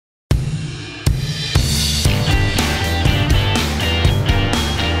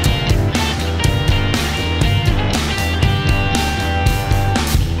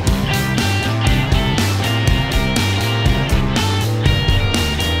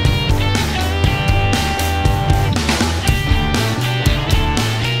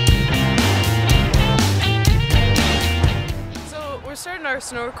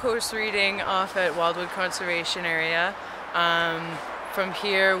coast reading off at Wildwood Conservation Area. From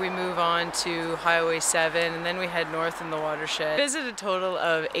here we move on to Highway 7 and then we head north in the watershed. We visit a total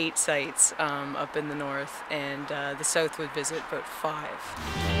of 8 sites up in the north, and the south would visit about 5.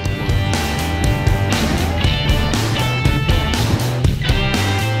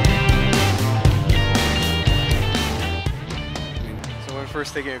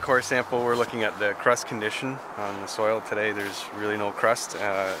 First taking a core sample, we're looking at the crust condition on the soil. Today there's really no crust.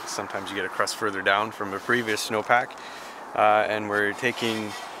 Sometimes you get a crust further down from a previous snowpack. And we're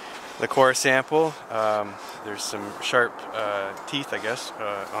taking the core sample. There's some sharp teeth, I guess,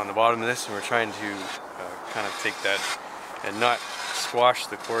 on the bottom of this, and we're trying to kind of take that and not squash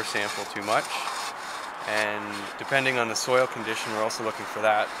the core sample too much. And depending on the soil condition, we're also looking for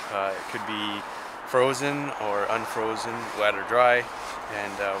that. It could be frozen or unfrozen, wet or dry,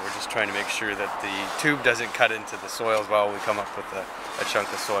 and we're just trying to make sure that the tube doesn't cut into the soil while we come up with a chunk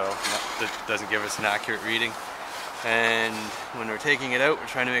of soil that doesn't give us an accurate reading. And when we're taking it out, we're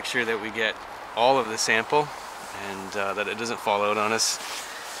trying to make sure that we get all of the sample and that it doesn't fall out on us.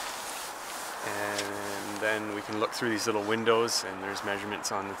 And then we can look through these little windows, and there's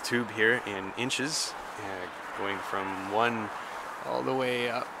measurements on the tube here in inches, going from 1 all the way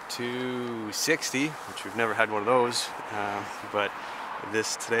up to 60, which we've never had one of those, but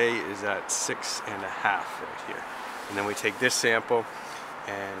this today is at 6.5 right here. And then we take this sample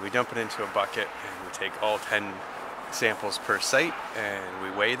and we dump it into a bucket, and we take all 10 samples per site and we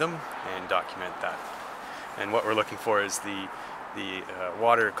weigh them and document that. And what we're looking for is the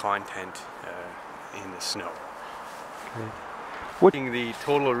water content in the snow. Okay. The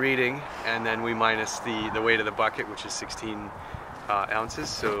total reading, and then we minus the weight of the bucket, which is 16 ounces.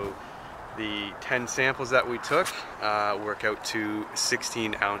 So the 10 samples that we took work out to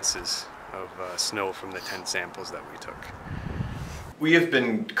 16 ounces of snow from the 10 samples that we took. We have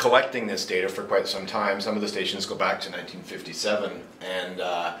been collecting this data for quite some time. Some of the stations go back to 1957, and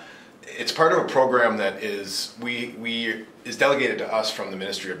it's part of a program that is delegated to us from the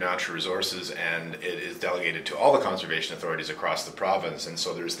Ministry of Natural Resources, and it is delegated to all the conservation authorities across the province. And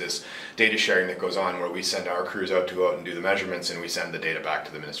so there's this data sharing that goes on where we send our crews out to go out and do the measurements, and we send the data back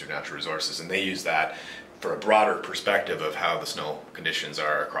to the Ministry of Natural Resources, and they use that for a broader perspective of how the snow conditions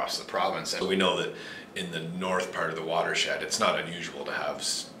are across the province. And we know that in the north part of the watershed, it's not unusual to have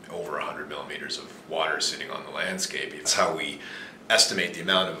over 100 millimeters of water sitting on the landscape. It's how we estimate the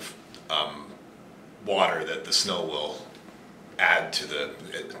amount of water that the snow will add to the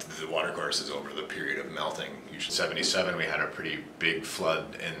water courses over the period of melting. Usually 77, we had a pretty big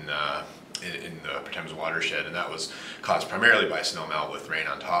flood in the Thames watershed, and that was caused primarily by snowmelt with rain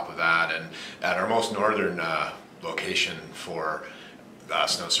on top of that. And at our most northern location for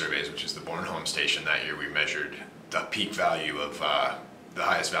snow surveys, which is the Bornholm station, that year we measured the peak value of the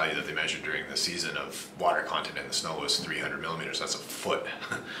highest value that they measured during the season of water content in the snow was 300 millimeters. That's a foot.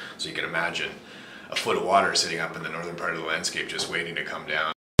 So you can imagine a foot of water sitting up in the northern part of the landscape just waiting to come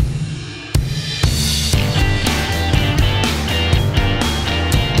down.